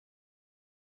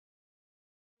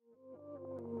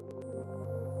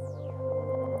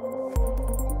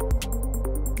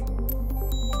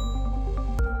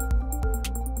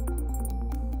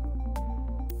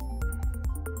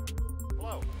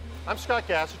I'm Scott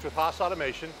Gassich with Haas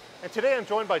Automation, and today I'm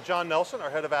joined by John Nelson, our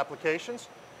head of applications,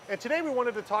 and today we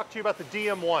wanted to talk to you about the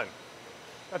DM-1.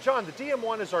 Now John, the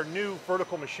DM-1 is our new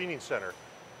vertical machining center.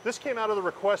 This came out of the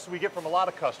requests we get from a lot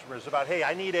of customers about, hey,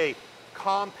 I need a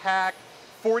compact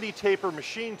 40 taper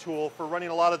machine tool for running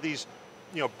a lot of these,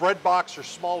 bread box or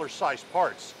smaller sized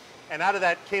parts. And out of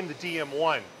that came the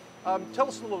DM-1. Tell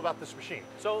us a little about this machine.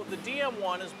 So the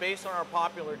DM-1 is based on our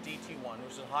popular DT-1,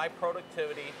 which is a high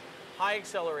productivity, high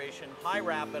acceleration, high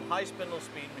rapid, high spindle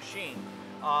speed machine.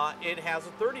 It has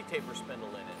a 30 taper spindle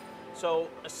in it. So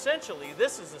essentially,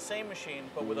 this is the same machine,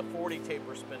 but with a 40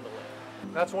 taper spindle in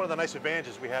it. That's one of the nice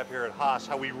advantages we have here at Haas,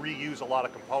 how we reuse a lot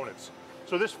of components.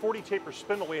 So this 40 taper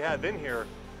spindle we have in here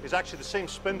is actually the same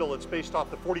spindle. It's based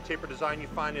off the 40 taper design you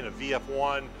find in a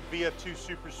VF1, VF2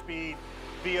 super speed,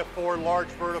 VF4 large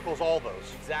verticals, all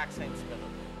those. Exact same spindle.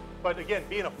 But again,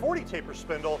 being a 40 taper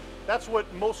spindle, that's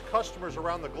what most customers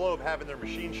around the globe have in their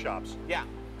machine shops. Yeah,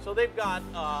 so they've got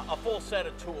a full set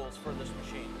of tools for this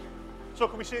machine. So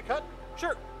can we see it cut?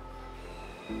 Sure.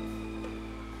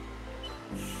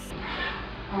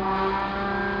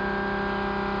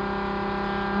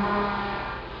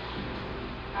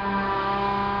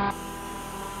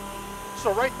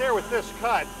 So right there with this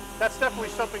cut, that's definitely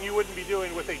something you wouldn't be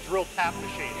doing with a drill tap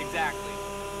machine. Exactly.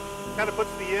 Kind of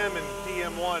puts the M in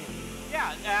DM-1.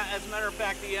 Yeah, as a matter of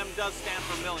fact, the M does stand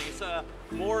for milling. It's a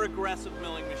more aggressive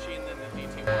milling machine than the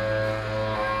DT-1.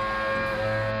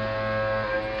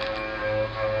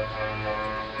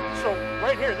 So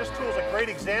right here, this tool is a great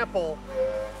example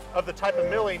of the type of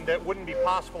milling that wouldn't be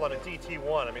possible on a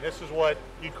DT-1. I mean, this is what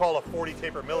you'd call a 40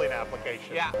 taper milling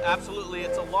application. Yeah, absolutely.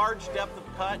 It's a large depth of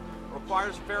cut,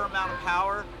 requires a fair amount of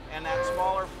power, and that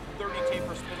smaller 30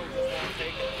 taper spindle just won't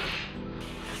take it.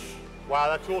 Wow,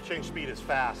 that tool change speed is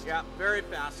fast. Yeah, very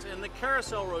fast. And the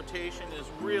carousel rotation is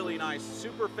really nice,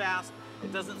 super fast.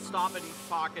 It doesn't stop at each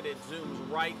pocket, it zooms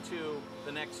right to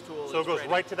the next tool. So it goes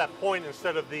right to that point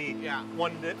instead of the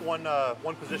one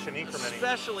position incrementing.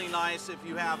 Especially nice if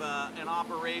you have an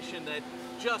operation that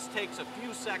just takes a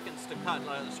few seconds to cut,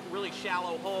 a really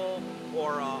shallow hole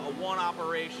or a one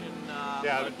operation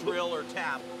a drill or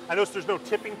tap. I notice there's no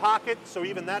tipping pocket, so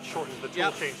even that shortens the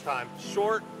tool change time.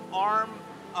 Short arm,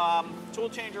 tool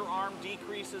changer arm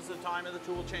decreases the time of the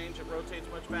tool change. It rotates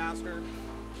much faster.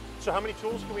 So how many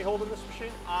tools can we hold in this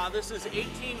machine? This is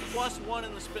 18 plus 1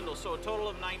 in the spindle, so a total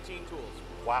of 19 tools.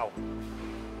 Wow.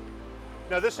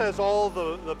 Now this has all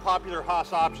the popular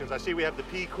Haas options. I see we have the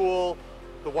P-Cool,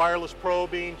 the wireless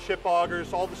probing, chip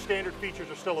augers, all the standard features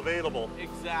are still available.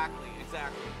 Exactly,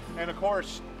 exactly. And of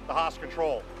course, the Haas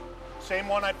control. Same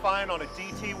one I'd find on a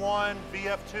DT-1,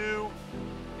 VF2.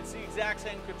 It's the exact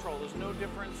same control, there's no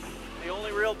difference. The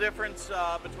only real difference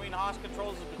between Haas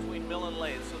controls is between mill and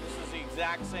lathe. So this is the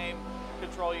exact same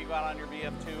control you got on your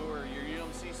VF2 or your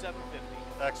UMC 750.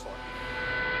 Excellent.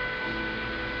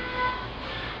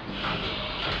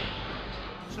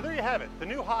 So there you have it, the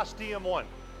new Haas DM-1.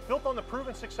 Built on the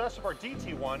proven success of our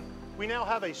DT-1, we now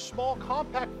have a small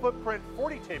compact footprint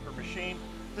 40 taper machine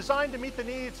designed to meet the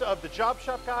needs of the job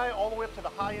shop guy all the way up to the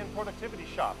high-end productivity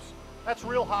shops. That's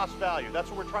real Haas value. That's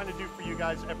what we're trying to do for you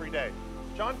guys every day.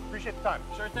 John, appreciate the time.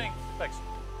 Sure thing. Thanks.